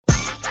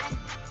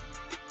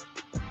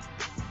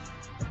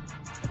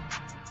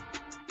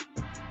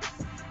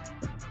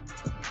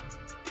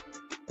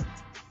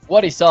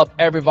What is up,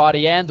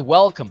 everybody, and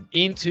welcome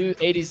into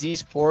A to Z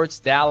Sports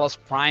Dallas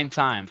Prime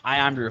Time. I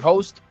am your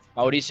host,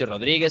 Mauricio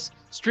Rodriguez,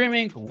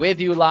 streaming with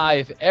you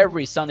live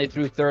every Sunday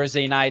through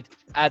Thursday night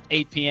at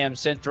 8 p.m.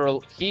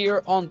 Central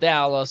here on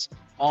Dallas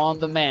On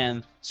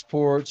Demand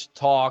Sports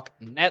Talk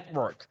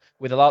Network.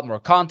 With a lot more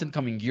content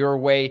coming your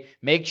way,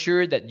 make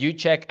sure that you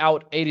check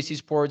out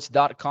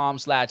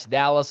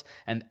atozsports.com/Dallas.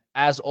 And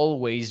as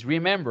always,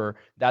 remember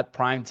that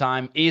Prime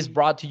Time is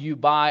brought to you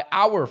by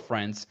our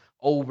friends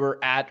over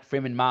at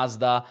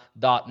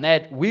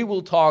freemanmazda.net. We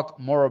will talk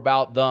more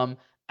about them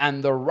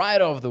and the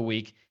ride of the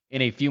week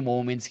in a few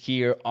moments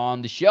here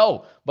on the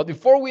show. But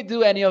before we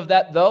do any of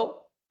that,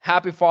 though,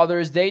 happy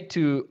Father's Day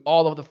to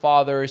all of the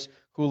fathers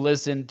who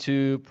listen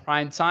to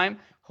Prime Time.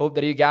 Hope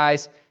that you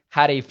guys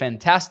had a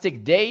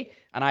fantastic day,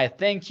 and I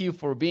thank you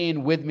for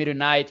being with me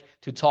tonight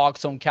to talk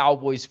some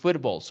Cowboys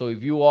football. So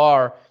if you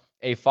are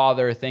a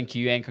father, thank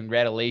you and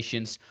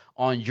congratulations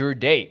on your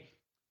day.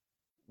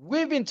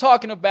 We've been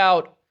talking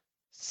about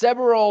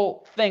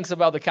several things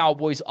about the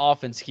Cowboys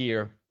offense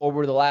here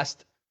over the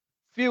last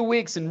few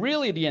weeks and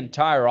really the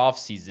entire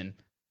offseason.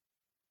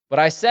 But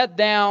I sat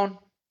down,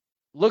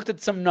 looked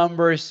at some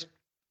numbers,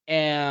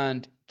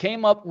 and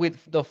came up with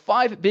the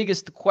 5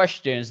 biggest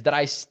questions that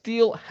I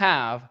still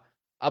have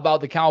about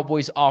the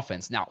Cowboys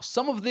offense. Now,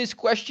 some of these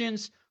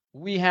questions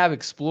we have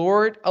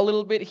explored a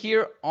little bit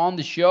here on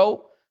the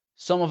show.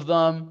 Some of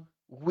them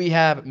we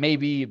have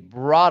maybe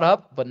brought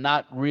up, but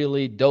not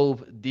really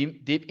dove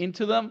deep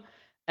into them.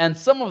 And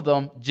some of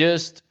them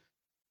just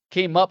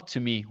came up to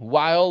me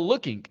while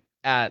looking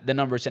at the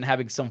numbers and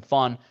having some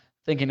fun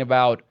thinking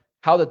about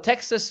how the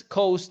Texas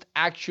coast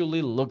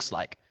actually looks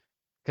like.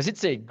 Because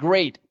it's a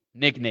great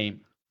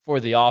nickname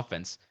for the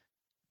offense.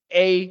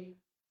 A,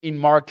 in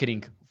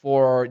marketing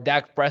for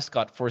Dak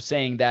Prescott for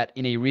saying that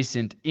in a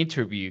recent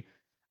interview.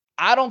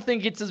 I don't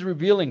think it's as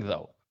revealing,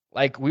 though.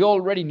 Like, we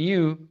already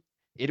knew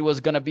it was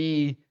going to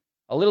be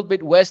a little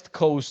bit West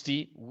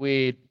Coasty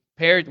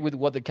paired with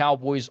what the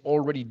Cowboys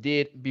already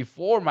did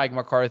before Mike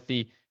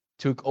McCarthy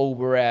took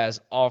over as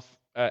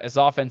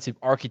offensive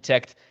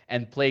architect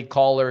and play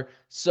caller.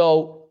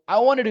 So I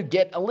wanted to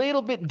get a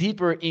little bit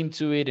deeper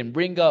into it and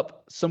bring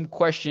up some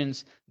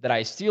questions that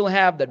I still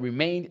have that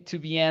remain to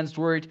be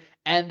answered,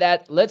 and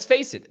that, let's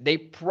face it, they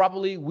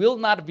probably will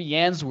not be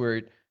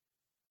answered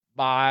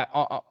by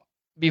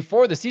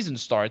before the season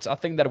starts. I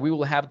think that we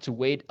will have to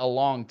wait a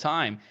long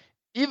time.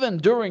 Even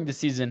during the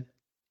season,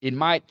 it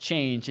might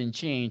change and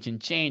change and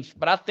change,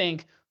 but I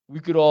think we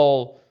could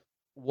all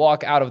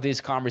walk out of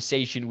this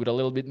conversation with a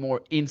little bit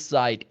more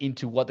insight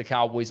into what the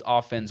Cowboys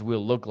offense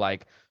will look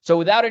like. So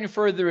without any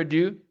further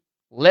ado,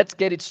 let's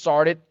get it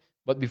started.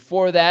 But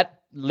before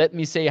that, let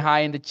me say hi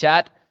in the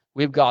chat.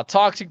 We've got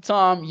Toxic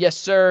Tom. Yes,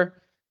 sir.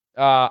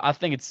 I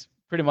think it's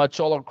pretty much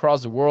all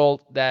across the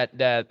world that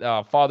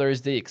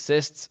Father's Day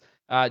exists.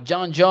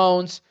 John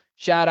Jones,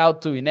 shout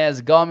out to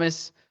Inez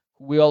Gomez.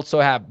 We also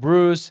have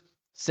Bruce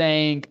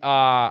saying,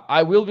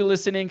 I will be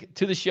listening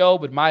to the show,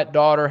 but my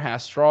daughter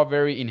has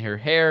strawberry in her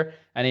hair,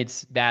 and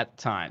it's that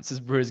time. Since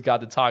Bruce got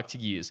to talk to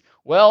you.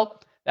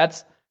 Well,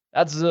 that's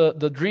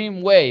the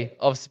dream way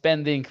of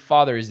spending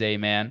Father's Day,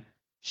 man.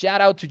 Shout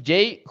out to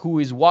Jay, who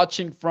is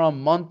watching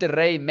from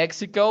Monterrey,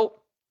 Mexico,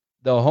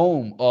 the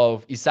home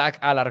of Isaac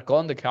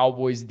Alarcon, the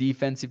Cowboys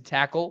defensive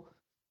tackle.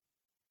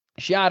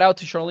 Shout out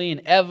to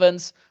Charlene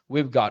Evans.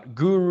 We've got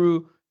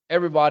Guru.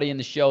 Everybody in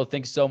the show,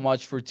 thanks so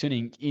much for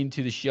tuning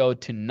into the show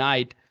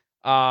tonight.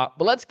 But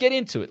let's get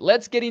into it.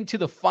 Let's get into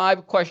the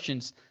 5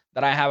 questions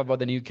that I have about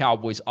the new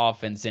Cowboys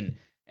offense, and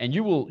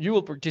you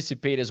will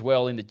participate as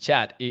well in the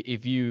chat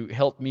if you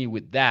help me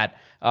with that.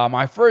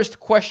 My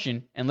first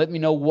question, and let me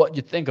know what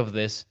you think of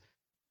this.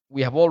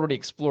 We have already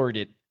explored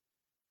it,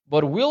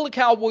 but will the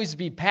Cowboys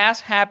be pass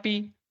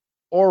happy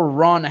or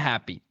run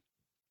happy?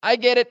 I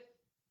get it.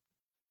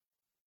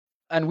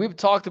 And we've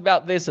talked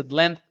about this at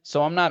length,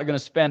 so I'm not going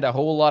to spend a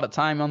whole lot of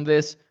time on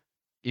this.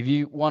 If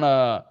you want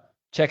to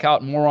check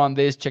out more on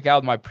this, check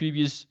out my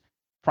previous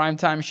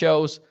primetime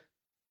shows.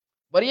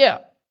 But yeah,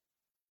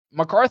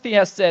 McCarthy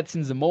has said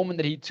since the moment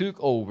that he took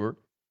over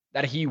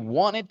that he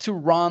wanted to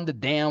run the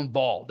damn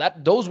ball.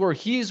 Those were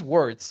his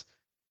words.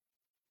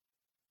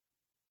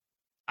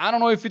 I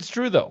don't know if it's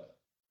true, though.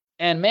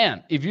 And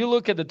man, if you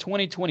look at the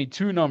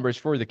 2022 numbers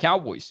for the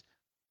Cowboys,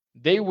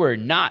 they were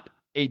not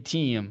a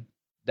team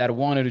that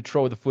wanted to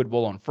throw the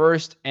football on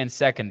first and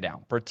second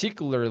down,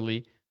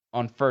 particularly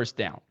on first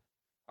down.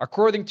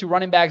 According to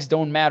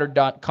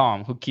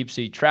runningbacksdon'tmatter.com, who keeps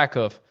a track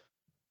of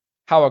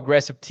how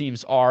aggressive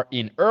teams are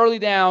in early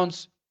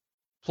downs,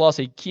 plus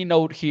a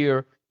keynote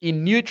here,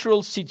 in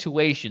neutral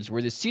situations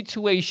where the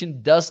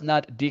situation does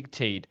not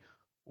dictate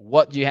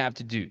what you have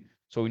to do.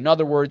 So in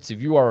other words,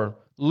 if you are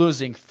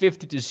losing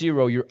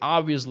 50-0, you're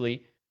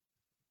obviously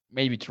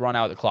maybe to run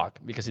out the clock,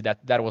 because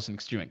that was an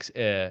extreme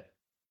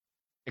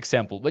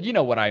example, but you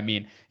know what I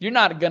mean. You're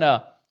not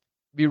gonna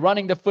be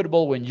running the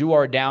football when you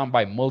are down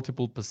by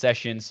multiple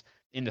possessions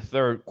in the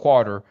third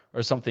quarter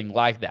or something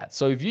like that.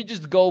 So if you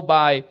just go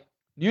by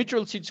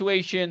neutral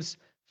situations,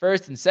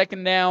 first and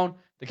second down,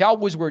 the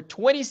Cowboys were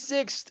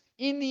 26th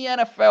in the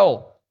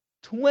NFL,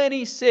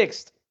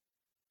 26th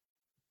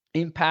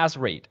in pass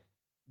rate.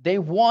 They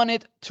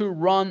wanted to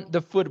run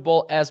the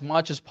football as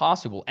much as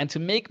possible. And to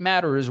make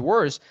matters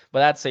worse, but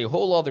that's a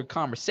whole other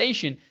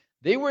conversation,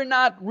 they were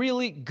not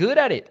really good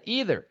at it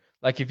either.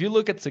 Like if you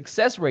look at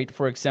success rate,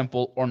 for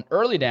example, on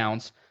early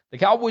downs, the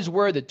Cowboys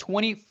were the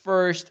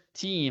 21st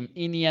team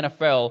in the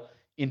NFL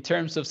in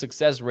terms of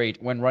success rate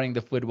when running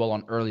the football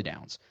on early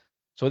downs.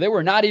 So they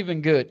were not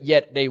even good,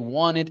 yet they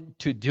wanted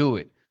to do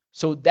it.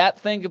 So that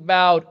thing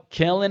about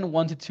Kellen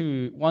wanting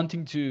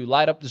to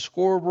light up the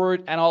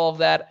scoreboard and all of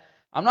that,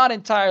 I'm not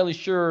entirely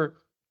sure,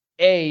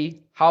 A,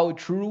 how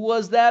true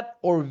was that,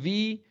 or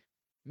V,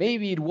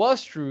 maybe it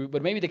was true,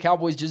 but maybe the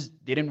Cowboys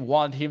just didn't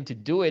want him to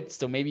do it.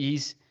 So maybe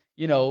he's,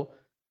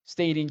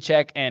 stayed in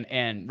check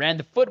and ran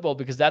the football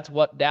because that's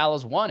what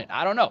Dallas wanted.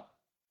 I don't know.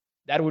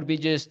 That would be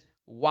just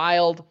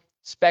wild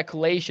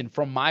speculation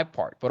from my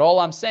part. But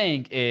all I'm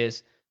saying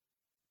is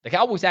the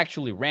Cowboys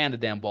actually ran the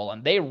damn ball,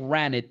 and they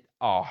ran it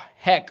a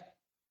heck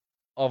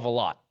of a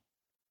lot.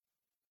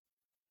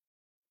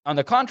 On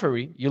the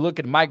contrary, you look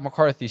at Mike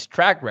McCarthy's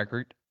track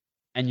record,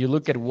 and you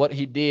look at what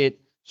he did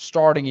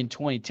starting in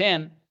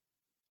 2010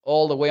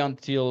 all the way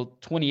until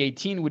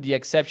 2018, with the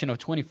exception of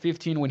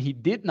 2015 when he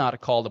did not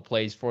call the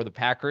plays for the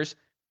Packers.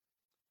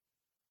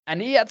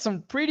 And he had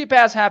some pretty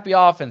pass-happy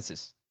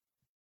offenses.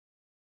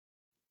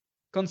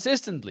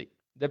 Consistently,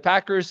 the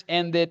Packers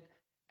ended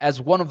as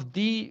one of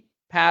the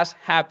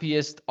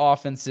pass-happiest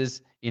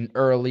offenses in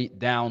early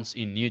downs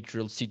in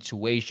neutral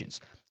situations.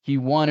 He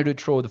wanted to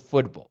throw the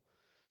football.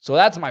 So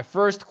that's my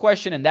first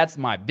question, and that's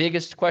my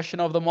biggest question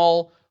of them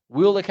all.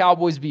 Will the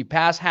Cowboys be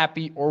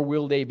pass-happy or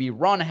will they be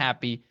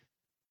run-happy?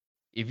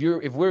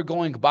 If we're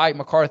going by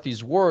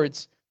McCarthy's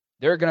words,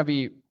 they're going to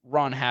be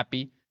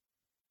run-happy.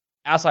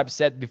 As I've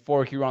said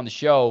before here on the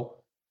show,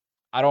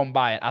 I don't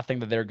buy it. I think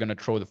that they're going to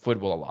throw the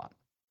football a lot.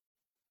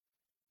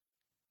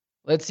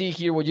 Let's see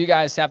here what you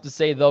guys have to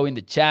say, though, in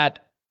the chat.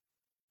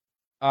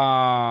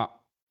 The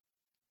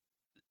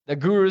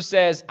Guru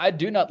says, I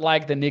do not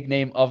like the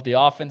nickname of the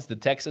offense, the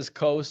Texas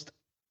Coast.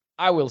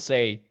 I will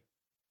say,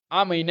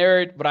 I'm a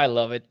nerd, but I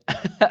love it.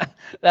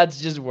 That's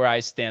just where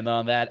I stand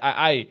on that.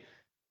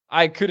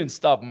 I couldn't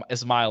stop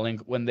smiling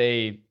when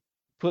they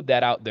put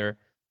that out there.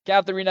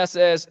 Katharina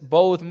says,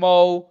 both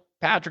Mo.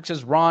 Patrick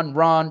says,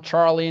 run.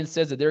 Charlie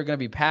says that they're going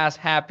to be pass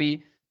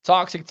happy.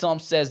 Toxic Tom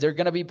says they're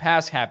going to be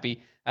pass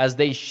happy, as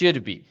they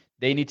should be.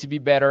 They need to be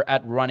better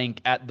at running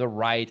at the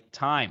right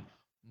time.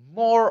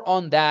 More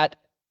on that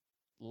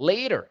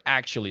later,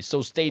 actually,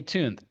 so stay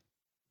tuned.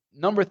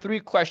 Number 3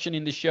 question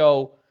in the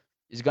show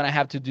is going to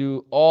have to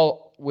do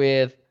all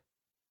with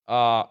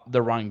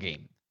the run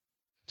game.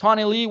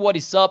 Tony Lee, what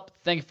is up?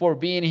 Thank you for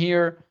being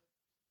here.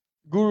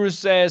 Guru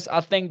says, I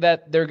think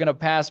that they're going to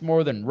pass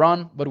more than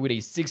run, but with a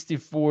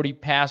 60-40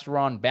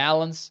 pass-run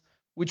balance,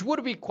 which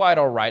would be quite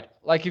all right.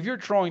 Like if you're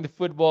throwing the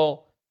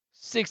football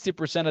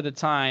 60% of the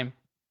time,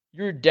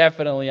 you're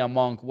definitely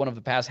among one of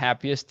the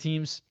pass-happiest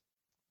teams,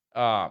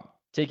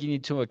 taking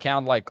into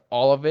account like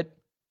all of it.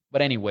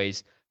 But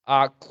anyways,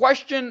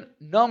 question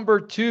number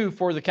 2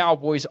 for the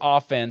Cowboys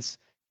offense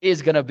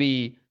is going to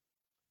be,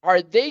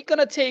 are they going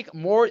to take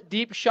more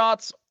deep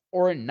shots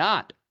or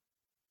not?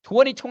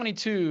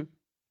 2022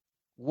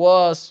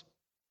 was,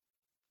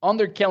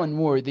 under Kellen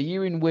Moore, the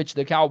year in which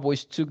the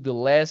Cowboys took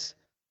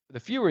the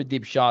fewer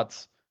deep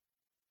shots.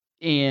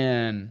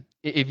 And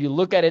if you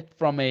look at it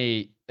from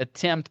a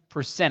attempt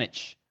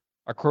percentage,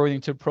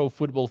 according to Pro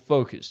Football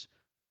Focus.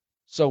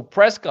 So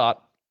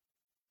Prescott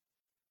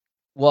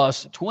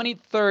was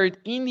 23rd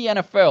in the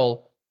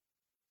NFL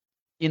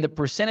in the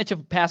percentage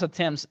of pass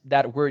attempts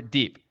that were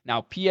deep.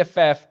 Now,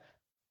 PFF,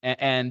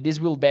 and this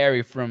will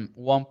vary from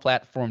one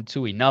platform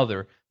to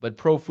another, but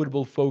Pro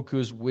Football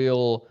Focus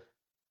will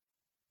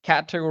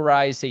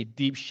categorize a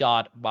deep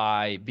shot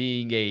by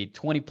being a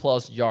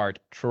 20-plus yard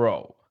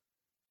throw.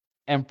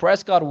 And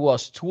Prescott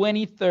was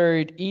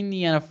 23rd in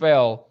the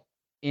NFL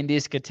in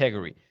this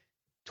category.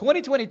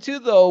 2022,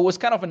 though, was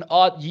kind of an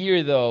odd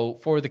year, though,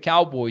 for the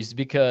Cowboys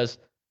because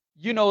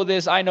you know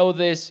this, I know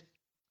this.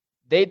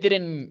 They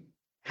didn't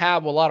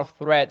have a lot of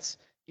threats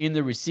in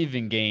the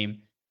receiving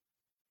game.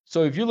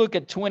 So if you look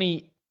at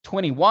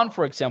 2021,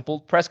 for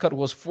example, Prescott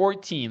was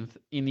 14th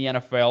in the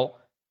NFL.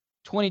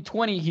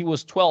 2020, he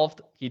was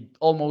 12th. He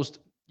almost,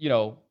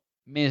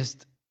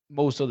 missed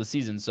most of the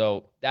season.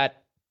 So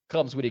that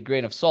comes with a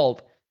grain of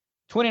salt.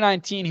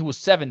 2019, he was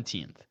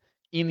 17th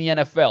in the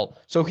NFL.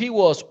 So he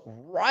was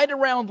right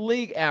around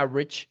league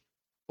average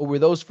over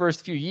those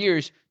first few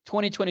years.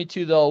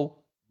 2022, though,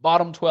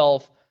 bottom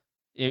 12,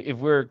 if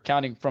we're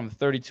counting from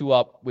 32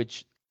 up,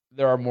 which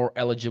there are more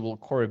eligible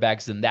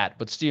quarterbacks than that.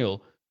 But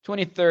still,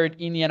 23rd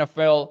in the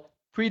NFL,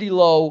 pretty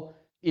low.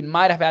 It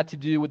might have had to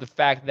do with the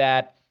fact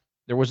that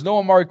there was no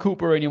Amari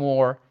Cooper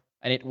anymore,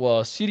 and it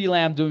was CeeDee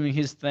Lamb doing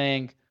his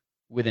thing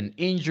with an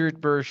injured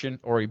version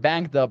or a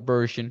banged up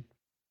version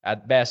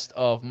at best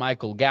of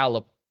Michael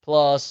Gallup,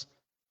 plus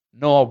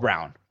Noah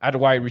Brown at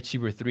wide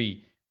receiver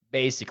 3,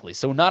 basically.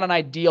 So not an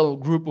ideal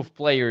group of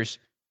players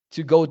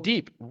to go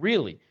deep,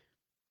 really.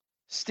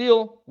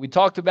 Still, we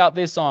talked about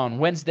this on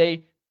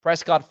Wednesday.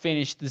 Prescott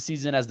finished the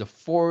season as the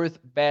fourth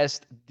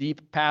best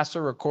deep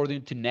passer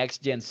according to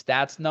next gen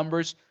stats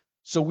numbers.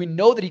 So we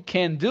know that he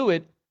can do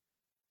it.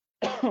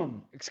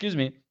 Excuse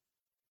me.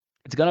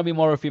 It's going to be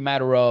more of a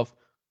matter of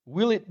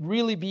will it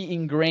really be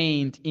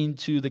ingrained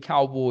into the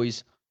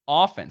Cowboys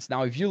offense?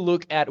 Now, if you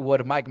look at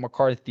what Mike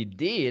McCarthy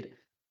did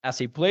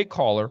as a play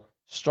caller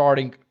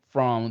starting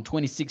from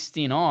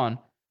 2016 on,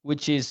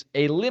 which is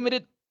a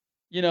limited,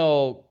 you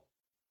know,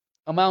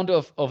 amount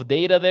of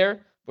data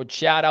there. But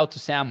shout out to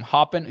Sam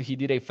Hoppen. He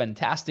did a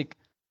fantastic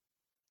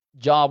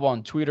job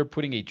on Twitter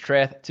putting a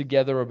thread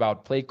together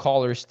about play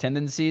callers'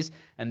 tendencies.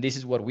 And this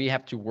is what we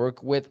have to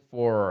work with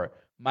for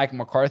Mike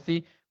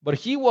McCarthy. But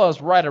he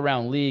was right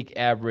around league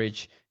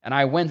average. And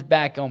I went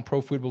back on Pro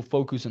Football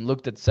Focus and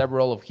looked at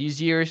several of his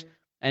years,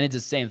 and it's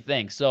the same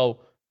thing. So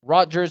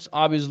Rodgers,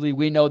 obviously,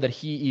 we know that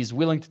he is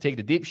willing to take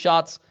the deep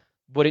shots,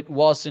 but it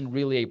wasn't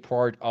really a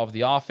part of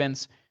the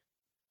offense,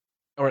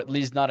 or at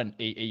least not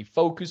a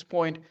focus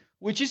point,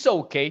 which is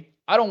okay.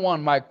 I don't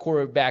want my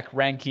quarterback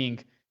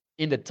ranking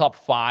in the top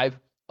 5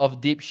 of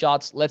deep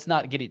shots. Let's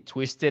not get it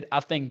twisted.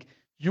 I think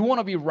you want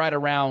to be right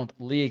around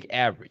league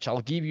average.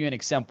 I'll give you an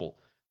example.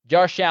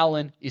 Josh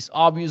Allen is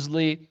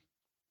obviously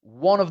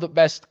one of the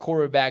best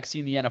quarterbacks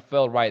in the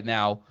NFL right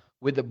now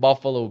with the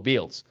Buffalo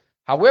Bills.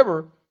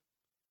 However,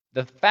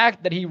 the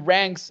fact that he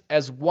ranks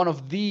as one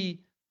of the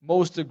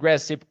most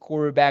aggressive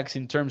quarterbacks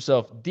in terms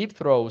of deep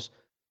throws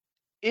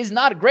is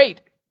not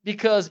great,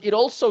 because it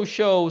also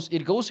shows,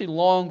 it goes a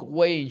long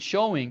way in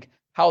showing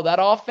how that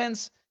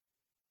offense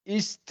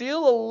is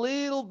still a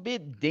little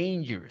bit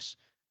dangerous.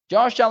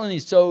 Josh Allen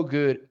is so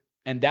good,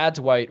 and that's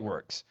why it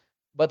works.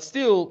 But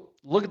still,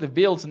 look at the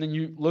Bills and then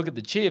you look at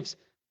the Chiefs.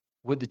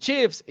 With the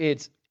Chiefs,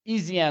 it's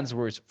easy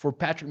answers for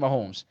Patrick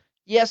Mahomes.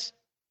 Yes,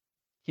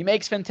 he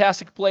makes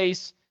fantastic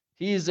plays.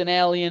 He is an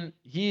alien.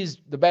 He is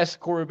the best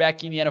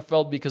quarterback in the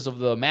NFL because of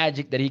the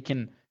magic that he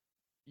can,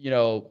 you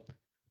know,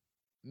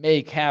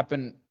 make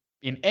happen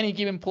in any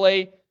given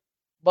play.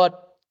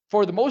 But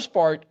for the most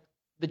part,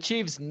 the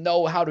Chiefs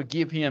know how to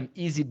give him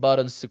easy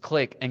buttons to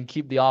click and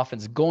keep the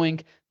offense going.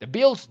 The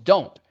Bills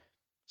don't.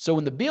 So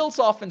when the Bills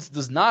offense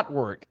does not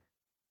work,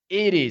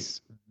 it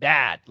is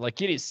bad.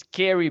 Like, it is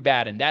scary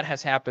bad. And that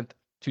has happened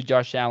to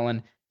Josh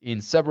Allen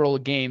in several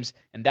games.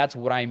 And that's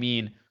what I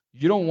mean.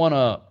 You don't want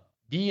to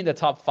be in the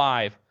top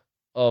 5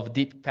 of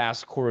deep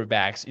pass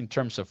quarterbacks in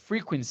terms of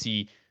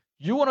frequency.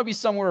 You want to be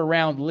somewhere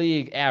around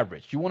league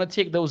average. You want to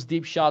take those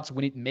deep shots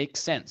when it makes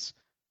sense.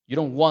 You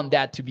don't want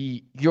that to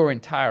be your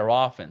entire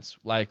offense,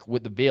 like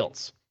with the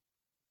Bills.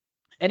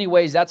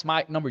 Anyways, that's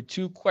my number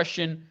 2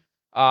 question.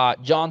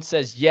 John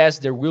says, yes,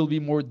 there will be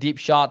more deep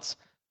shots.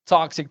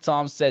 Toxic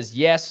Tom says,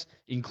 yes,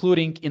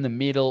 including in the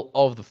middle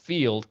of the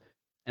field.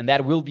 And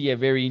that will be a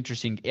very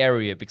interesting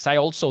area, because I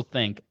also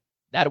think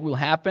that will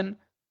happen.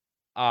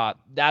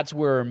 That's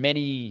where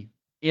many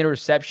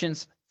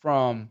interceptions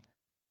from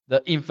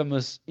the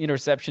infamous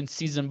interception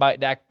season by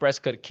Dak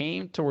Prescott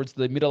came, towards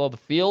the middle of the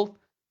field.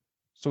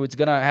 So it's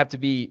going to have to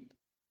be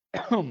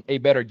a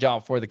better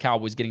job for the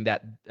Cowboys getting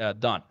that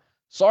done.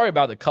 Sorry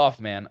about the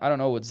cough, man. I don't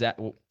know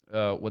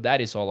what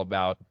that is all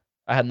about.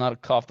 I had not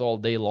coughed all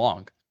day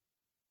long.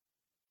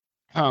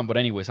 But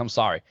anyways, I'm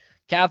sorry.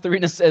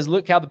 Katharina says,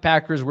 look how the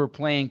Packers were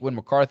playing when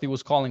McCarthy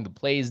was calling the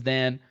plays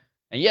then.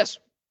 And yes,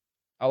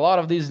 a lot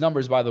of these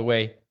numbers, by the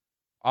way,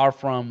 are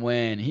from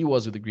when he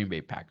was with the Green Bay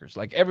Packers.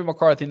 Like, every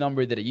McCarthy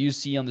number that you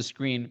see on the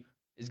screen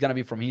is going to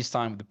be from his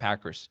time with the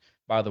Packers,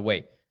 by the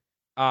way.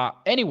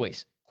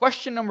 Anyways,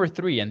 question number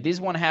 3, and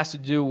this one has to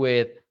do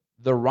with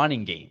the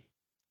running game.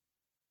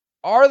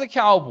 Are the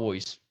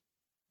Cowboys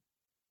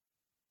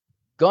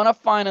going to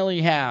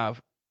finally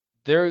have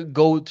their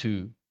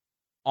go-to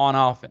on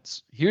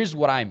offense? Here's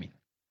what I mean.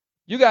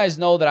 You guys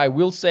know that I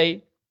will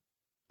say,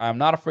 I'm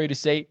not afraid to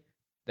say,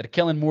 that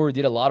Kellen Moore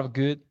did a lot of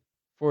good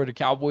for the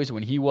Cowboys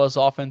when he was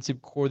offensive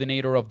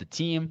coordinator of the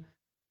team.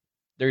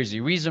 There is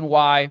a reason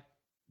why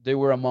they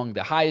were among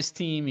the highest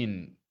team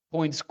in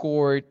points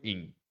scored,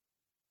 in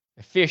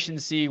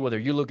efficiency, whether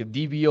you look at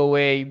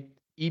DVOA,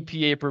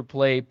 EPA per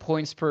play,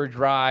 points per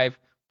drive,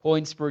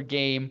 points per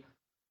game.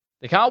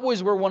 The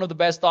Cowboys were one of the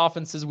best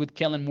offenses with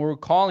Kellen Moore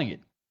calling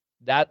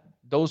it.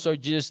 Those are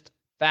just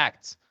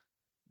facts.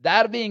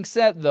 That being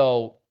said,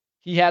 though,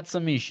 he had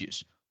some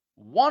issues.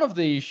 One of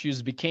the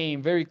issues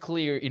became very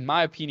clear, in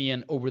my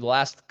opinion, over the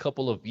last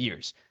couple of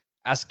years.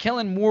 As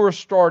Kellen Moore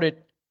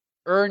started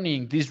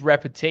earning this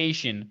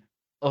reputation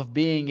of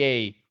being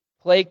a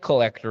play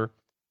collector,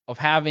 of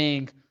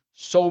having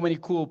so many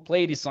cool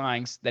play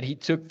designs that he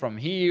took from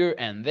here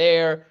and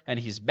there, and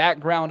his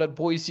background at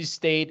Boise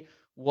State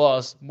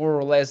was more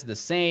or less the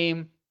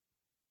same.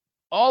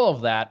 All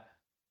of that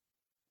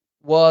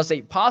was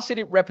a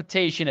positive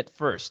reputation at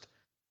first.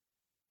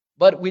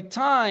 But with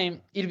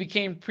time, it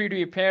became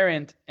pretty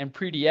apparent and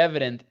pretty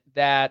evident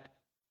that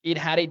it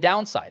had a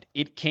downside.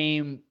 It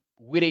came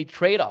with a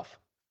trade-off.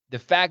 The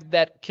fact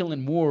that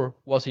Kellen Moore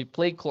was a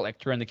play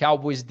collector and the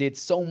Cowboys did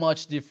so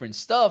much different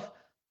stuff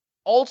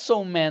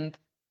also meant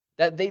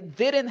that they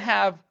didn't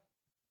have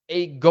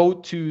a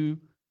go-to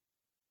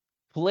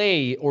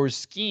play or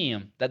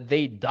scheme that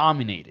they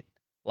dominated.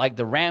 Like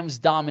the Rams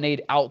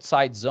dominate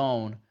outside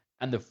zone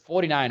and the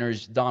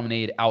 49ers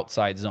dominate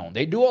outside zone.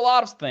 They do a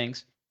lot of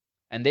things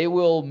and they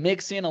will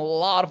mix in a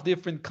lot of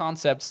different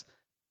concepts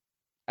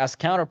as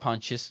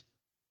counterpunches.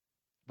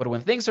 But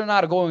when things are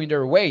not going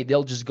their way,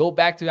 they'll just go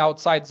back to the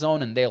outside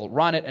zone and they'll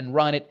run it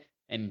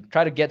and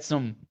try to get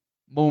some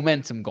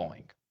momentum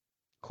going,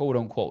 quote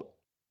unquote.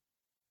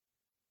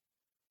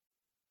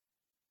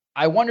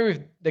 I wonder if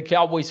the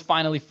Cowboys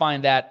finally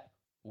find that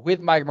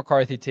with Mike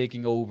McCarthy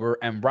taking over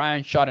and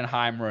Brian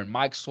Schottenheimer and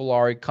Mike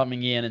Solari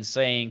coming in and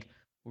saying,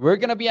 we're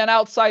going to be an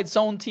outside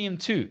zone team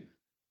too.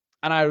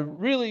 And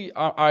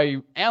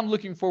I am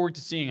looking forward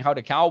to seeing how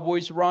the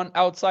Cowboys run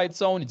outside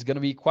zone. It's going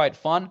to be quite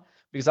fun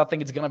because I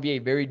think it's going to be a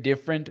very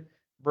different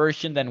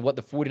version than what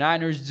the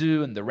 49ers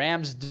do and the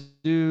Rams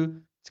do.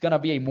 It's going to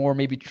be a more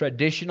maybe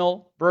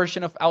traditional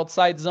version of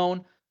outside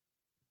zone.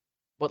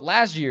 But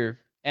last year,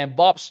 and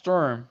Bob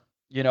Sturm,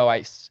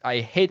 I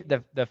hate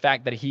the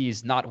fact that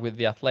he's not with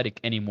the Athletic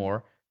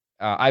anymore.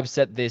 I've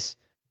said this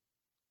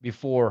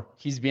before.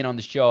 He's been on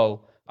the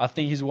show. I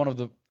think he's one of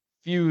the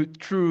few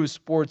true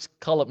sports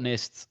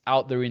columnists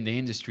out there in the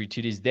industry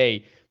to this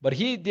day. But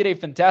he did a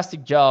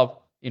fantastic job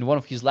in one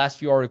of his last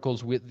few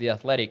articles with the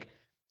Athletic,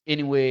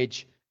 in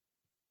which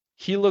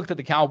he looked at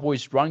the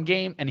Cowboys' run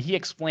game and he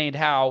explained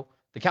how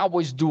the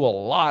Cowboys do a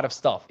lot of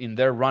stuff in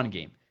their run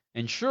game.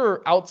 And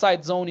sure,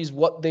 outside zone is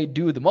what they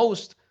do the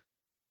most,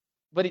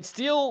 but it's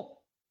still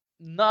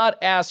not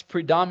as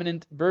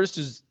predominant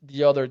versus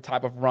the other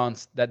type of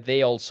runs that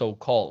they also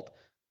called.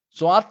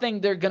 So I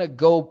think they're going to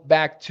go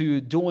back to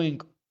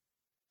doing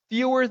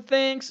fewer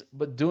things,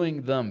 but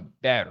doing them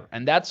better.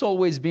 And that's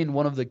always been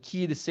one of the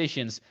key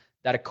decisions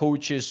that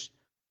coaches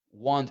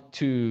want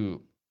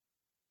to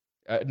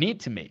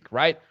need to make,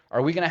 right?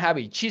 Are we going to have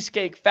a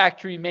Cheesecake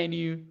Factory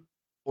menu,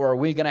 or are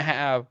we going to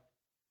have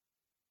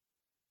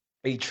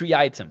a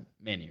 3-item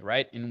menu,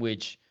 right? In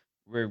which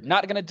we're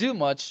not going to do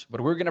much,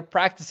 but we're going to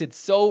practice it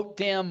so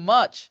damn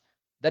much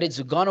that it's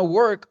going to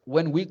work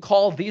when we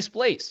call these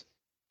plays.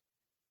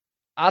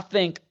 I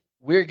think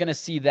we're going to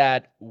see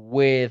that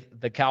with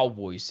the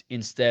Cowboys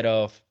instead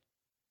of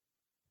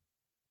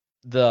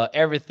the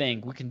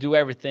everything, we can do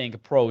everything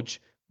approach,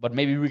 but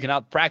maybe we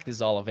cannot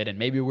practice all of it, and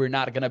maybe we're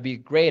not going to be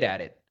great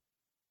at it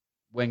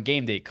when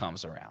game day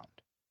comes around.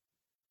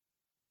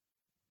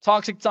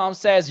 Toxic Tom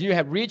says, you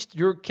have reached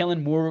your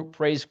Kellen Moore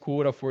praise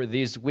quota for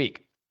this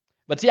week.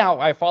 But see how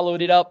I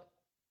followed it up?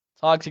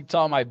 Toxic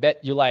Tom, I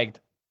bet you liked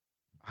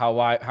how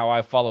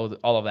I followed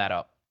all of that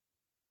up.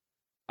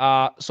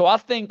 So I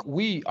think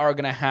we are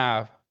going to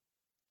have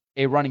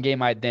a running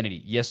game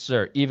identity. Yes,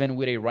 sir. Even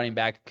with a running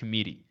back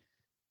committee.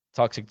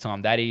 Toxic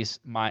Tom, that is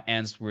my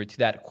answer to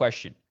that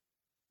question.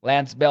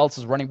 Lance Belts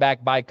is running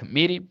back by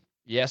committee.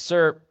 Yes,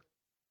 sir.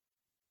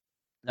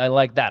 I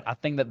like that. I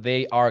think that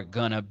they're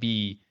going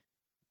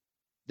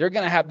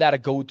to have that a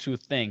go-to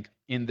thing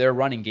in their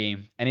running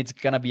game, and it's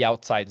going to be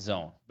outside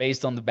zone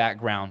based on the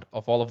background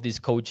of all of these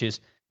coaches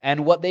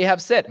and what they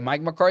have said.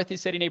 Mike McCarthy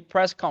said in a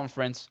press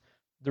conference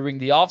during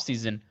the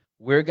offseason,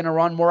 we're going to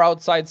run more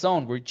outside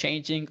zone. We're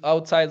changing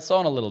outside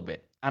zone a little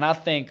bit. And I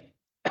think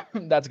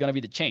that's going to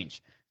be the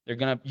change. They're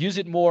going to use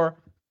it more,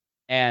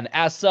 and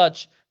as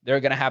such, they're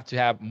going to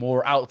have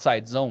more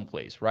outside zone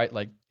plays, right?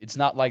 Like, it's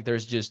not like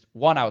there's just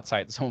one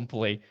outside zone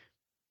play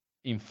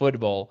in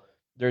football.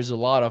 There's a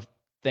lot of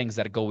things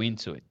that go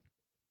into it.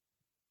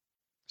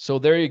 So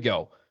there you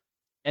go.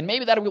 And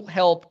maybe that will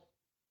help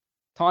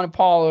Tony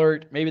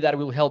Pollard. Maybe that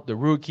will help the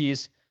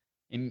rookies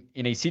in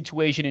a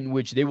situation in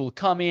which they will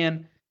come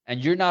in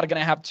and you're not going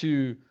to have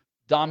to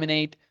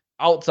dominate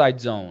outside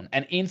zone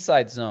and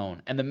inside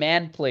zone and the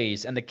man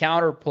plays and the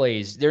counter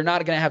plays. They're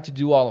not going to have to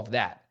do all of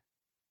that.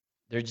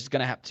 They're just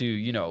going to have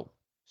to,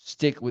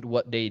 stick with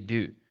what they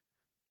do.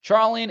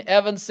 Charlene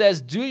Evans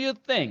says, do you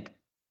think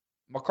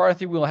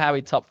McCarthy will have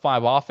a top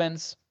 5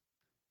 offense?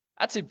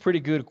 That's a pretty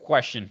good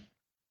question.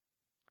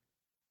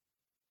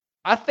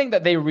 I think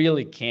that they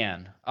really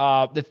can.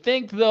 The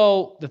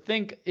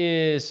thing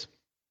is,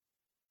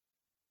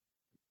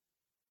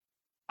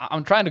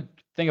 I'm trying to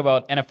think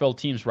about NFL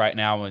teams right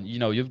now, and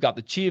you've got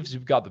the Chiefs,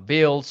 you've got the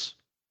Bills,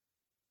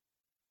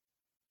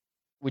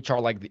 which are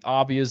like the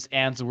obvious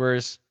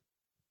answers.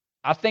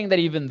 I think that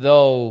even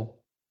though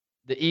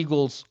the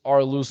Eagles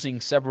are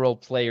losing several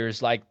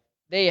players, like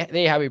they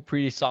have a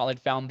pretty solid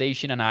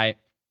foundation, and I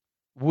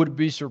would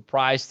be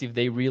surprised if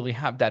they really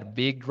have that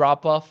big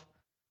drop off.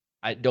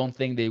 I don't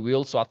think they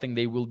will, so I think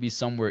they will be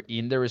somewhere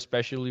in there,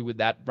 especially with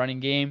that running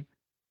game.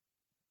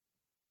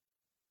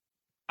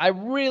 I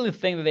really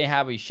think that they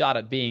have a shot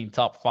at being a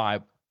top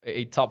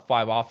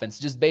 5 offense,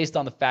 just based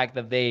on the fact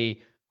that they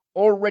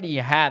already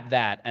had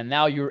that, and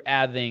now you're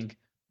adding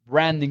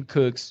Brandon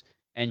Cooks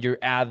and you're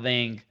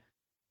adding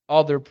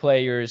other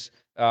players,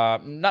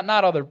 not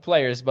other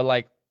players, but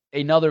like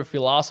another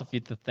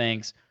philosophy to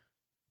things.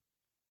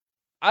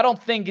 I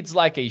don't think it's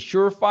like a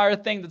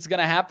surefire thing that's going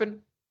to happen.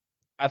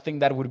 I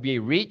think that would be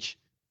a reach,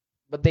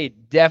 but they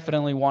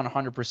definitely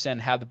 100%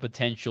 have the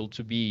potential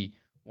to be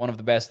one of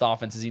the best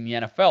offenses in the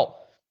NFL.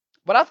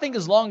 But I think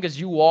as long as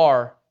you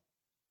are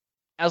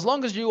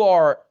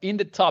in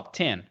the top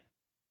 10,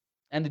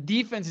 and the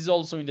defense is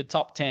also in the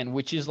top 10,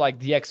 which is like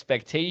the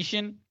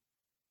expectation,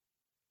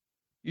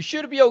 you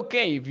should be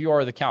okay if you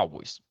are the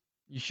Cowboys.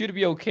 You should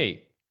be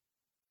okay.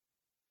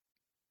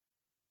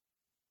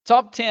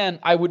 Top 10,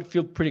 I would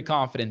feel pretty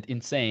confident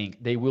in saying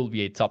they will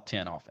be a top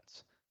 10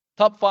 offense.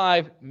 Top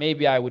 5,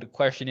 maybe I would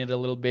question it a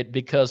little bit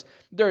because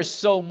there's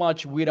so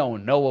much we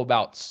don't know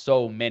about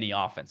so many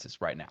offenses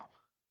right now.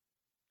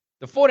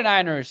 The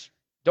 49ers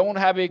don't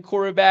have a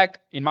quarterback.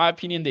 In my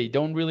opinion, they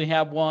don't really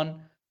have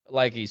one,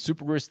 like a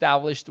super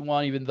established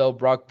one, even though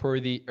Brock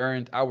Purdy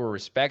earned our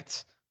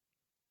respect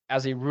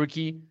as a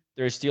rookie.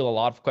 There's still a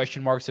lot of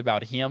question marks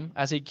about him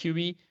as a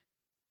QB,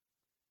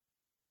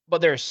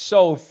 but they're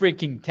so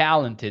freaking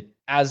talented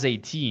as a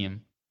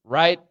team,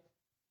 right?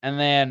 And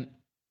then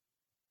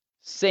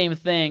same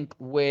thing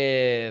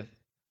with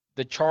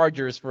the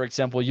Chargers, for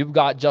example. You've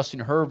got Justin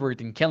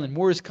Herbert and Kellen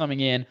Moore is coming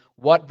in.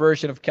 What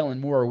version of Kellen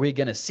Moore are we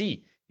going to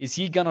see? Is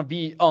he going to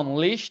be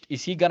unleashed?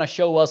 Is he going to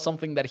show us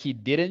something that he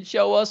didn't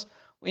show us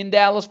in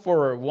Dallas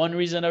for one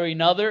reason or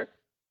another?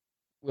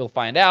 We'll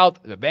find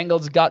out. The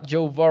Bengals got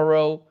Joe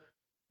Burrow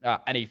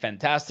and a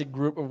fantastic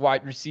group of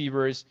wide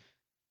receivers.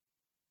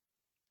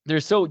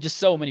 There's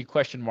so many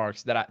question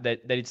marks that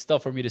it's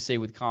tough for me to say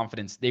with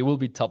confidence they will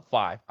be top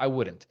 5. I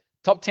wouldn't.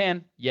 Top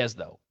 10, yes,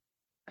 though.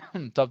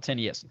 Top 10,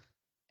 yes.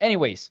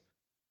 Anyways,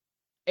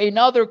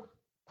 another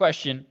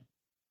question.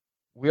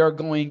 We are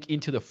going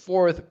into the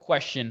fourth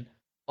question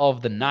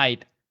of the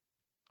night.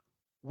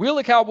 Will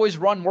the Cowboys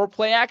run more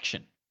play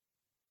action?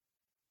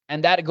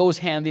 And that goes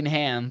hand in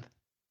hand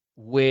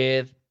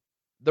with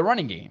the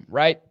running game,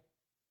 right?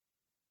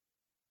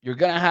 You're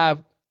going to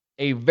have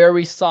a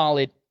very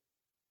solid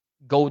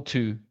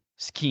go-to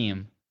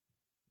scheme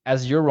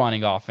as your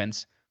running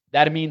offense.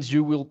 That means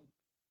you will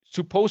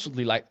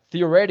supposedly, like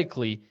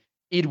theoretically,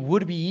 it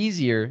would be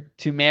easier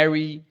to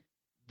marry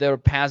the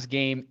pass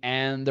game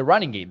and the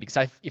running game, because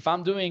if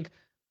I'm doing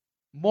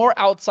more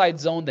outside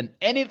zone than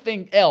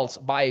anything else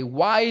by a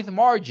wide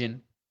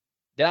margin,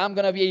 then I'm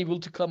going to be able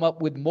to come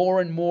up with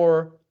more and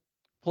more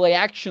play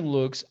action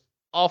looks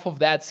off of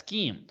that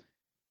scheme,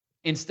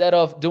 instead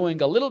of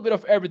doing a little bit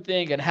of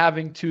everything and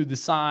having to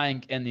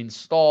design and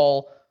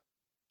install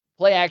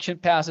play action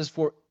passes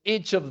for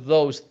each of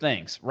those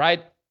things,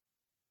 right?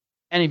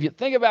 And if you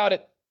think about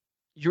it,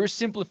 you're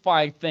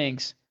simplifying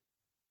things,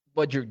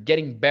 but you're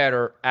getting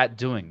better at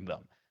doing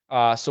them.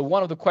 So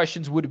one of the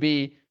questions would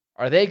be,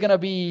 are they going to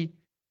be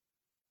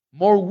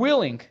more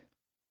willing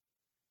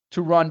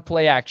to run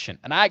play action?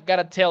 And I got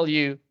to tell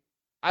you,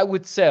 I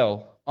would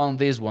sell on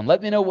this one.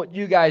 Let me know what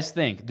you guys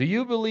think. Do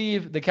you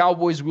believe the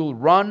Cowboys will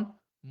run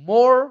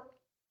more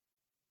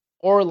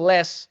or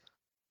less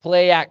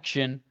play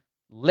action?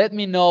 Let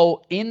me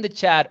know in the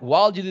chat.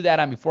 While you do that,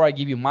 and before I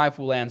give you my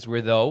full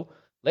answer, though,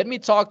 let me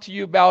talk to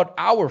you about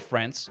our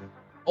friends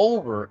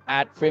over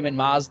at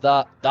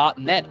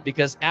FreemanMazda.net,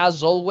 because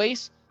as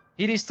always,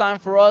 it is time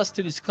for us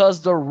to discuss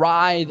the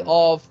ride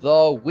of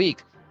the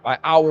week by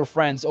our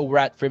friends over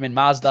at Freeman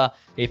Mazda,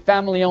 a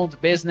family-owned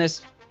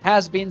business,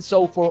 has been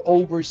so for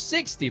over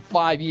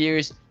 65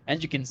 years,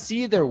 and you can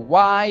see their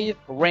wide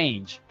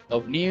range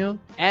of new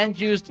and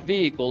used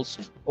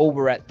vehicles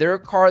over at their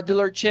car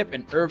dealership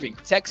in Irving,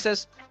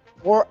 Texas,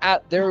 or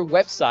at their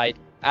website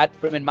at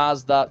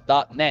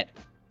FreemanMazda.net.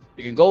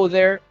 You can go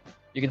there,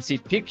 you can see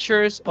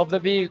pictures of the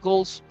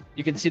vehicles,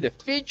 you can see the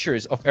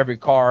features of every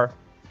car,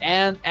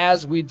 and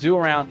as we do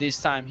around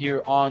this time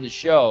here on the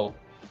show,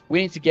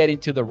 we need to get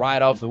into the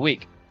ride of the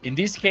week. In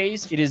this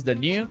case, it is the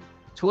new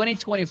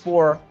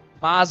 2024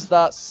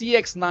 Mazda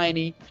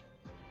CX-90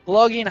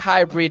 plug-in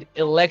hybrid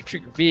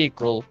electric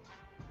vehicle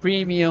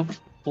Premium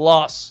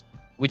Plus,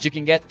 which you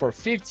can get for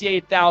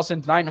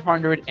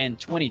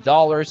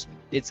 $58,920.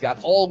 It's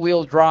got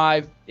all-wheel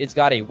drive, it's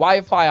got a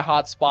Wi-Fi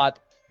hotspot,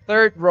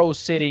 third row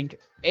seating,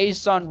 a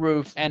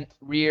sunroof, and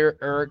rear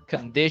air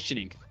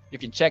conditioning. You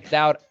can check that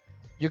out.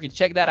 You can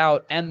check that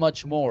out and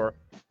much more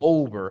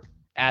over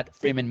at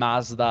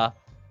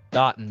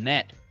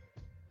FreemanMazda.net.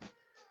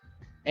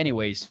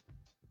 Anyways,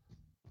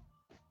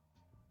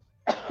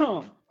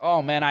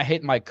 oh man, I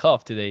hit my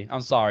cuff today.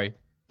 I'm sorry.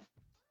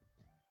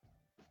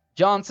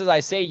 John says,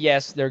 I say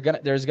yes.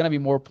 There's gonna be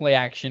more play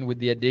action with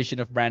the addition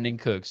of Brandon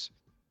Cooks.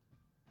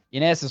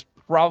 Ines is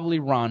probably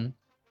run.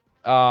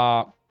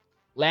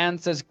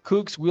 Lance says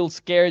Cooks will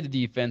scare the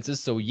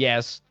defenses, so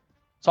yes.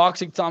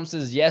 Toxic Tom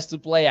says yes to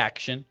play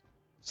action.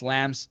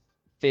 Slams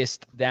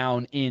fist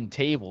down in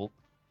table.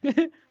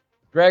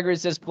 Gregory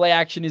says play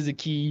action is the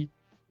key.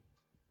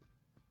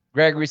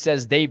 Gregory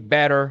says they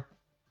better.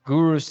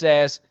 Guru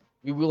says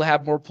we will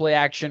have more play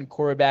action,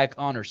 quarterback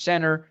under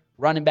center,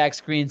 running back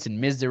screens,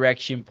 and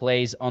misdirection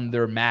plays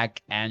under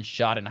Mack and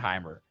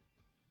Schottenheimer.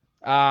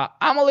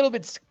 I'm a little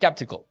bit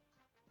skeptical.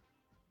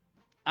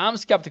 I'm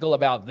skeptical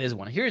about this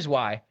one. Here's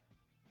why.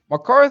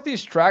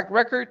 McCarthy's track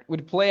record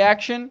with play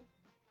action,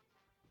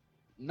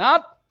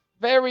 not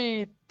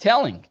very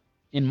telling,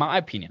 in my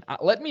opinion.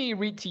 Let me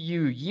read to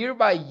you year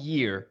by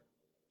year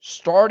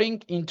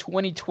starting in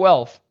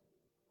 2012,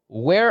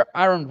 where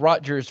Aaron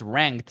Rodgers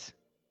ranked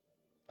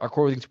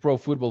according to Pro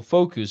Football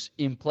Focus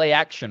in play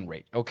action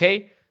rate.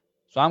 Okay,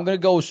 so I'm gonna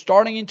go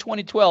starting in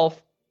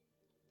 2012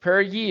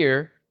 per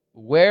year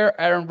where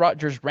Aaron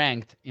Rodgers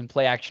ranked in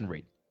play action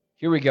rate.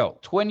 Here we go.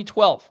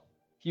 2012,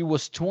 he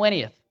was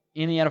 20th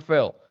in the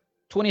NFL.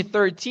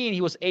 2013,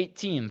 he was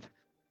 18th.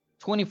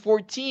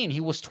 2014, he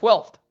was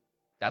 12th.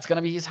 That's going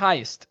to be his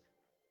highest.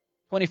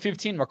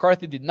 2015,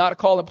 McCarthy did not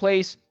call the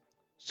plays,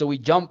 so we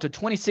jumped to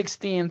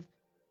 2016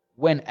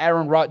 when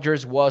Aaron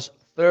Rodgers was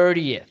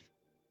 30th.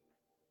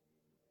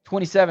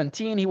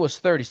 2017, he was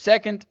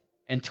 32nd,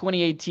 and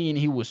 2018,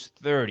 he was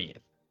 30th.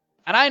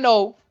 And I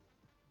know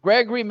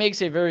Gregory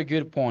makes a very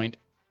good point.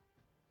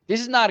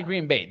 This is not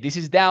Green Bay. This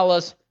is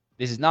Dallas.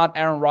 This is not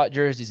Aaron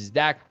Rodgers. This is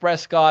Dak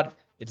Prescott.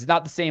 It's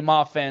not the same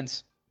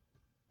offense.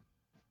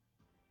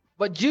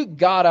 But you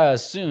gotta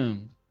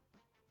assume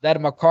that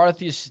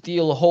McCarthy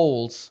still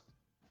holds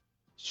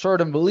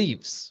certain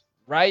beliefs,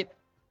 right?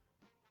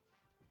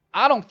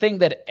 I don't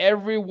think that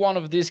every one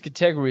of these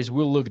categories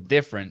will look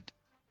different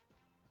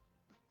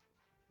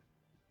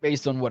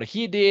based on what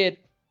he did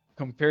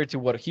compared to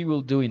what he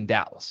will do in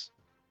Dallas.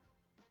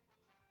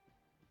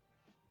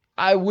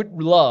 I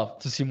would love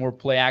to see more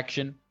play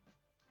action.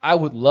 I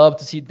would love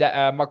to see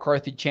that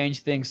McCarthy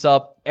change things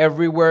up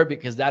everywhere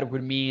because that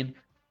would mean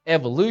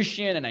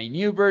evolution and a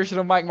new version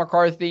of Mike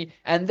McCarthy.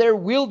 And there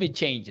will be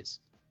changes.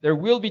 There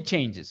will be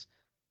changes.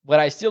 But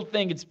I still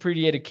think it's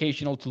pretty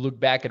educational to look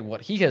back at what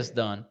he has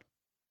done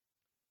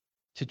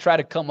to try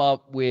to come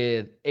up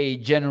with a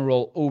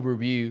general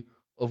overview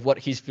of what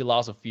his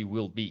philosophy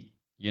will be,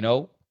 you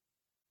know?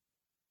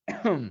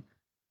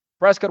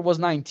 Prescott was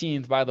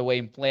 19th, by the way,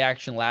 in play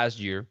action last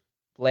year.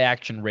 Play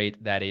action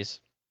rate, that is.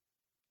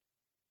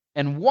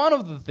 And one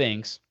of the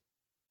things,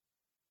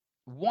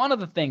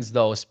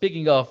 though,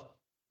 speaking of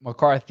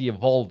McCarthy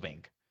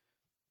evolving,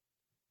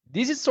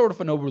 this is sort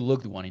of an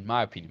overlooked one, in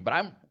my opinion. But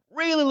I'm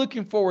really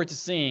looking forward to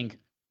seeing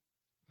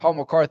how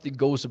McCarthy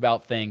goes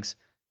about things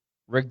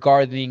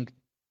regarding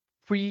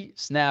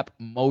pre-snap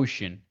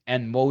motion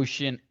and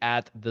motion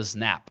at the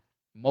snap,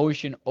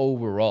 motion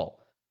overall.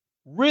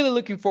 Really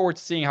looking forward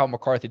to seeing how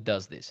McCarthy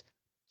does this,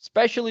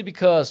 especially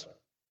because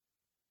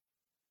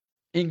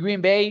in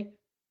Green Bay,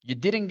 you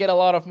didn't get a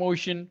lot of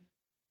motion.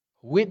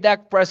 With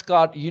Dak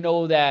Prescott, you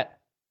know that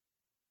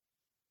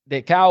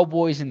the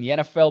Cowboys and the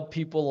NFL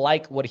people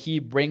like what he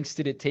brings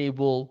to the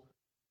table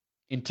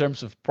in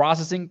terms of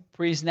processing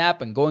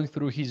pre-snap and going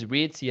through his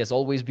reads. He has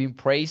always been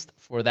praised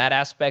for that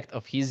aspect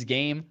of his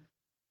game.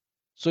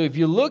 So if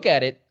you look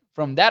at it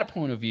from that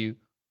point of view,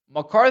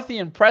 McCarthy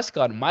and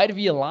Prescott might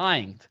be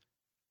aligned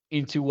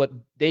into what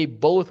they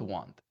both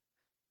want.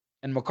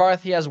 And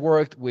McCarthy has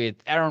worked with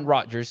Aaron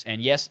Rodgers.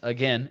 And yes,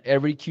 again,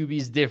 every QB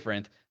is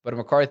different. But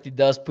McCarthy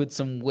does put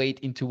some weight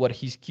into what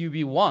his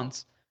QB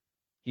wants.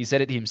 He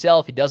said it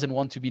himself. He doesn't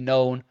want to be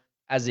known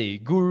as a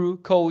guru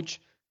coach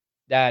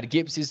that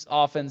gives his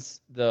offense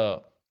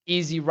the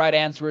easy right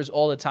answers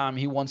all the time.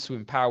 He wants to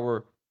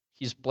empower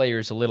his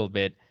players a little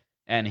bit.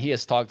 And he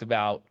has talked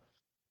about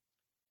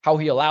how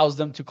he allows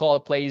them to call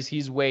plays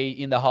his way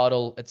in the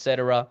huddle,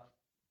 etc.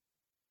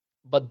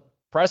 But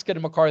Prescott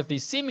and McCarthy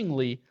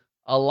seemingly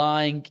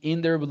align in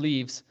their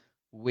beliefs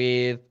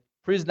with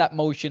pre-snap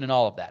motion and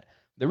all of that.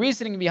 The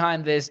reasoning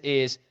behind this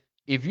is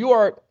if you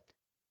are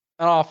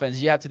an offense,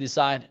 you have to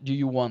decide, do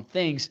you want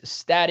things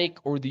static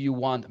or do you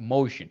want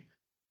motion?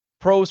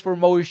 Pros for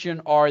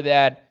motion are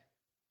that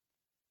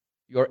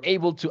you're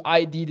able to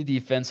ID the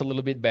defense a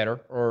little bit better,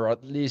 or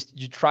at least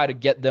you try to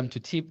get them to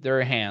tip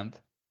their hand.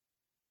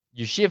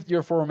 You shift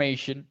your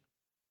formation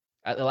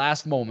at the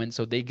last moment,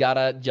 so they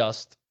gotta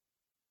adjust.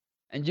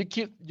 And you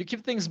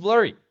keep things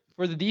blurry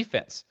for the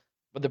defense.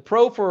 But the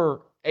pro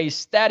for a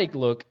static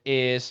look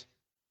is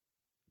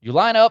you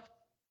line up,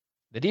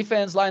 the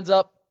defense lines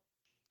up,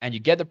 and you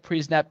get the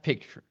pre-snap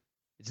picture.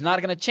 It's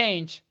not going to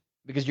change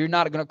because you're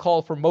not going to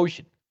call for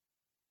motion.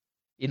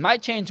 It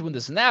might change when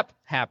the snap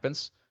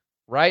happens,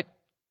 right?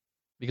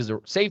 Because the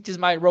safeties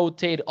might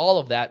rotate, all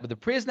of that. But the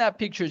pre-snap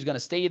picture is going to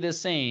stay the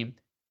same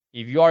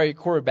if you are a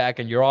quarterback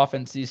and your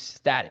offense is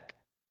static.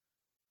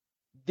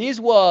 This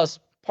was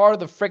part of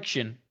the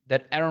friction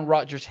that Aaron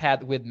Rodgers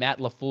had with Matt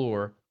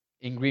LaFleur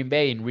in Green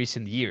Bay in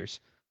recent years.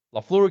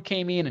 LaFleur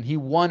came in and he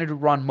wanted to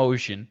run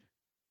motion.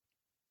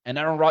 And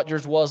Aaron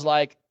Rodgers was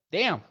like,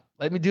 damn,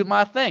 let me do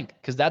my thing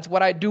because that's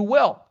what I do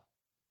well.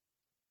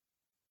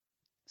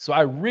 So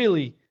I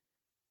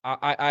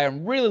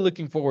am really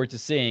looking forward to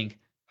seeing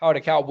how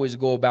the Cowboys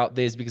go about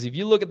this, because if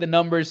you look at the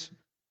numbers,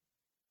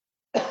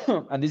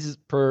 and this is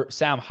per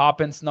Sam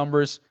Hoppin's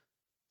numbers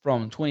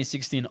from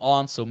 2016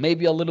 on, so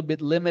maybe a little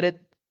bit limited.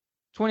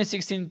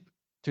 2016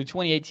 to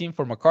 2018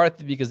 for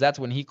McCarthy because that's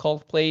when he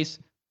called plays.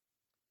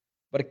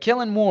 But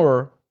Kellen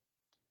Moore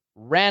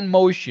ran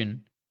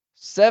motion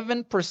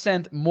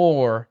 7%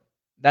 more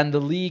than the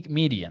league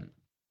median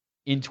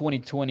in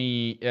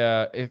 2020.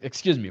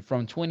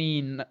 From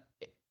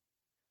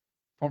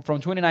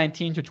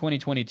 2019 to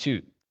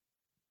 2022.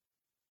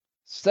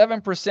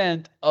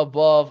 7%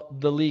 above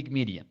the league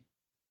median.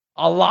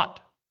 A lot,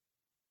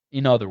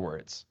 in other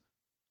words.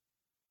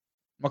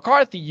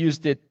 McCarthy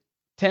used it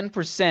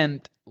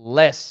 10%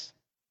 less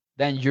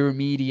than your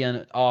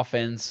median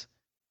offense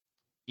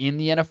in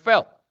the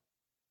NFL.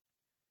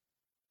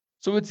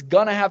 So it's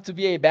going to have to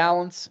be a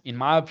balance, in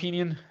my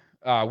opinion.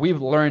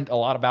 We've learned a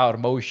lot about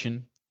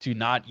motion to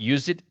not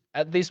use it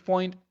at this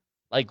point.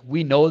 Like,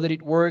 we know that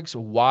it works.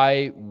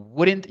 Why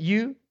wouldn't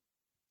you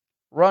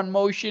run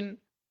motion?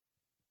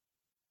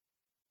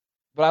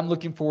 But I'm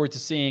looking forward to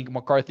seeing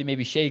McCarthy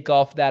maybe shake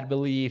off that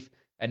belief,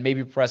 and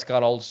maybe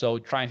Prescott also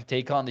trying to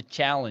take on the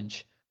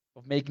challenge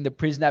of making the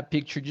pre-snap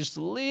picture just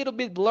a little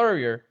bit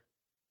blurrier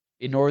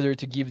in order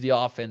to give the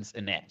offense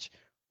an edge.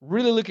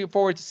 Really looking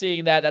forward to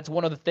seeing that. That's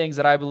one of the things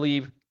that I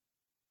believe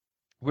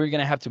we're going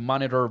to have to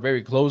monitor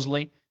very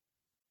closely.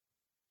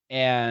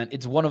 And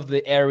it's one of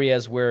the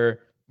areas where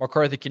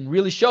McCarthy can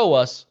really show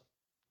us,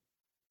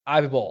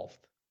 I've evolved.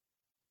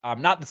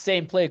 I'm not the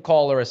same play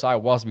caller as I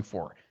was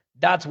before.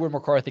 That's where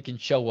McCarthy can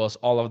show us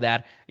all of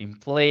that in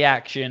play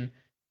action,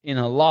 in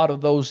a lot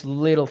of those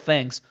little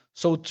things.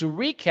 So to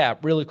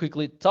recap really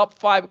quickly, top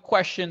 5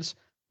 questions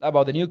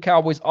about the new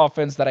Cowboys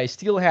offense that I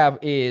still have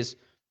is,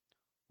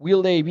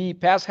 will they be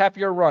pass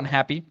happy or run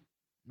happy?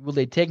 Will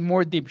they take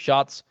more deep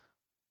shots?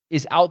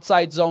 Is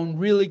outside zone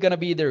really going to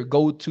be their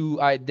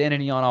go-to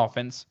identity on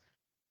offense?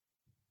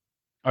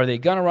 Are they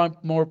going to run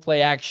more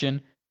play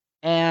action?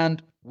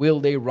 And will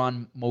they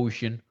run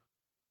motion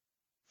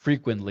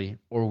frequently,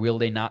 or will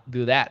they not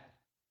do that?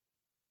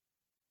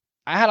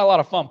 I had a lot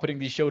of fun putting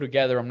this show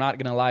together. I'm not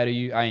going to lie to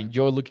you. I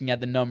enjoy looking at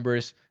the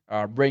numbers,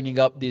 bringing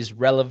up these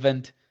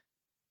relevant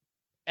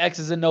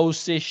X's and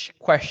O's-ish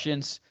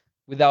questions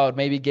without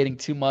maybe getting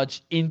too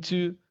much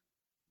into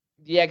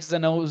the X's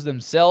and O's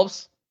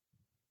themselves.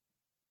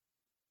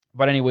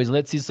 But anyways,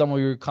 let's see some of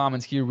your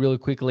comments here really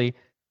quickly.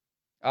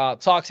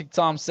 Toxic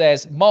Tom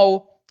says,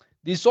 Mo,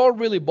 this all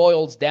really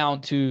boils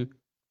down to,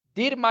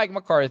 did Mike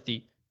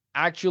McCarthy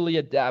actually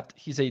adapt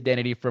his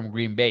identity from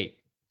Green Bay?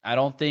 I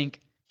don't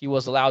think he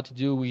was allowed to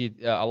do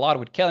a lot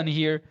with Kellen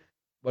here,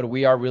 but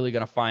we are really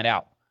going to find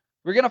out.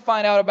 We're going to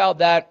find out about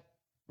that.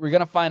 We're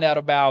going to find out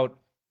about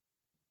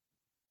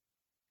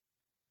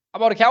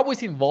the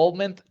Cowboys'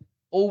 involvement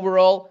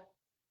overall.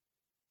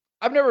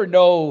 I've never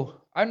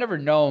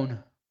known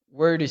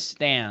where to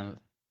stand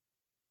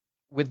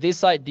with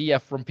this idea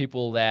from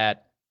people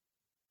that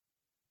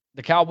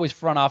the Cowboys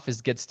front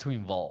office gets too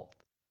involved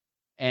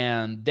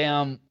and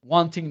them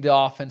wanting the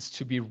offense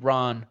to be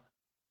run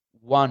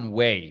one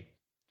way.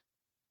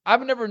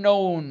 I've never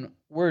known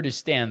where to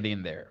stand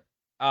in there.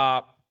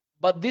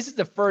 But this is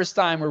the first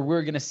time where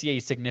we're going to see a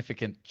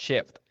significant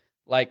shift.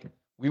 Like,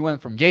 we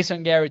went from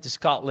Jason Garrett to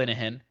Scott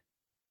Linehan,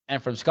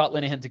 and from Scott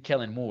Linehan to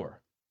Kellen Moore,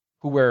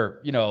 who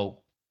were,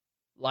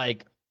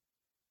 like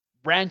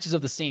branches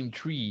of the same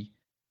tree,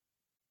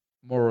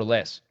 more or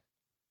less.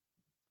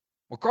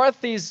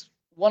 McCarthy's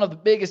one of the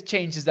biggest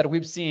changes that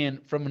we've seen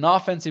from an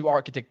offensive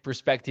architect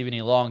perspective in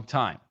a long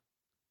time.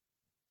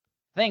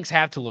 Things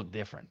have to look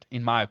different,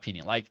 in my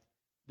opinion. Like,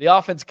 the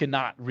offense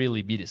cannot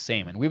really be the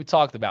same. And we've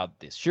talked about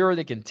this. Sure,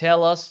 they can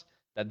tell us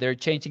that they're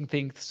changing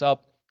things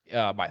up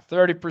by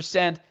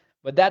 30%,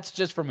 but that's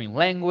just from a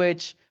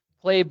language,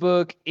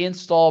 playbook,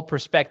 install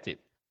perspective.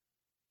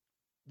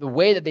 The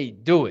way that they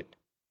do it,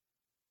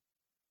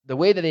 the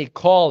way that they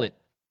call it,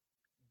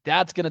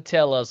 that's going to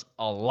tell us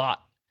a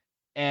lot.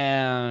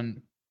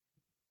 And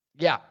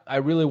yeah, I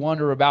really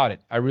wonder about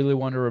it.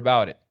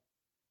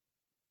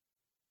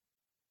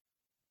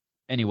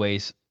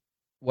 Anyways,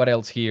 what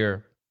else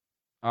here?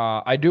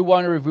 I do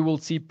wonder if we will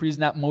see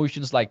pre-snap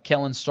motions like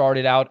Kellen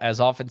started out as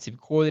offensive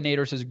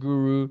coordinator, says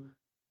Guru.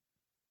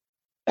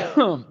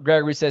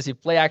 Gregory says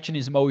if play action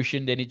is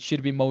motion, then it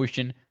should be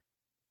motion.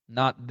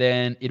 Not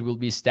then it will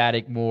be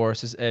static more.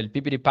 Says El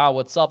Pipiti Pow,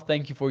 what's up?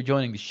 Thank you for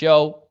joining the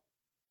show.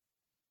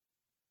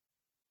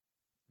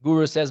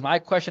 Guru says, my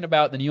question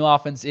about the new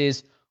offense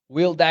is,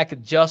 will Dak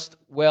adjust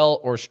well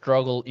or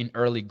struggle in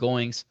early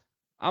goings?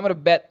 I'm going to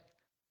bet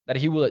that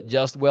he will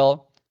adjust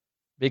well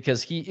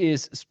because he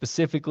is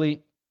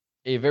specifically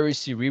a very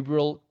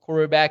cerebral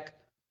quarterback.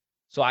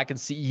 So I can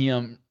see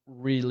him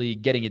really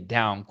getting it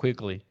down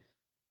quickly.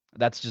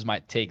 That's just my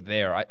take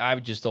there.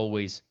 I've just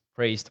always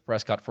praised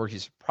Prescott for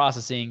his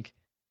processing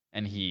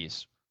and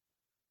his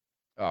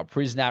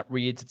pre-snap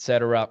reads,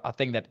 etc. I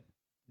think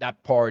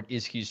that part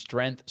is his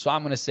strength. So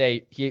I'm going to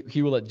say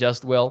he will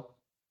adjust well.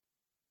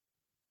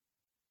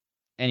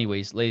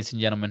 Anyways, ladies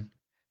and gentlemen,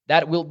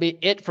 that will be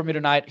it for me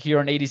tonight here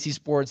on ADC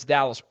Sports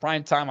Dallas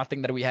Primetime. I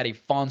think that we had a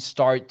fun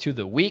start to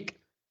the week.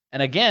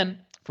 And again,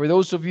 for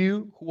those of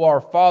you who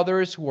are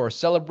fathers, who are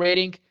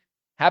celebrating,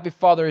 happy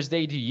Father's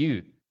Day to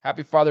you.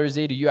 Happy Father's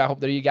Day to you. I hope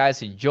that you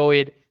guys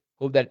enjoyed.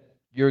 Hope that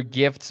your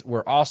gifts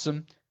were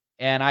awesome.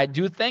 And I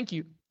do thank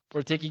you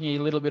for taking a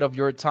little bit of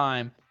your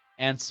time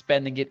and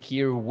spending it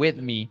here with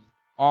me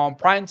on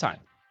Primetime.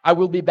 I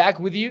will be back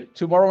with you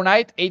tomorrow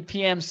night, 8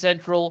 p.m.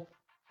 Central,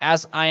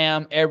 as I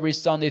am every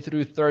Sunday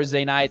through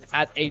Thursday night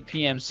at 8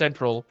 p.m.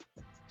 Central.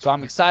 So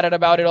I'm excited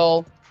about it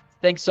all.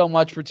 Thanks so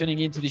much for tuning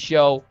into the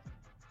show.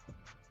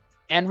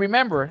 And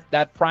remember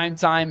that Prime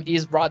Time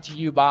is brought to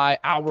you by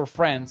our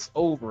friends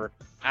over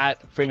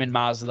at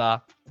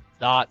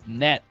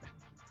freemanmazda.net.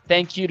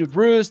 Thank you to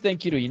Bruce.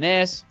 Thank you to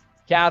Ines,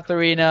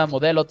 Katharina,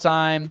 Modelo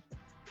Time,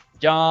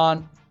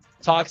 John,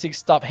 Toxic,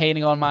 stop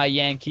hating on my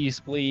Yankees,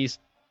 please.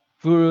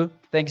 Furu,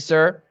 thank you,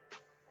 sir.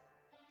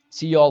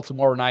 See you all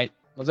tomorrow night.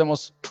 Nos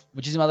vemos.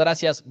 Muchísimas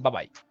gracias. Bye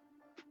bye.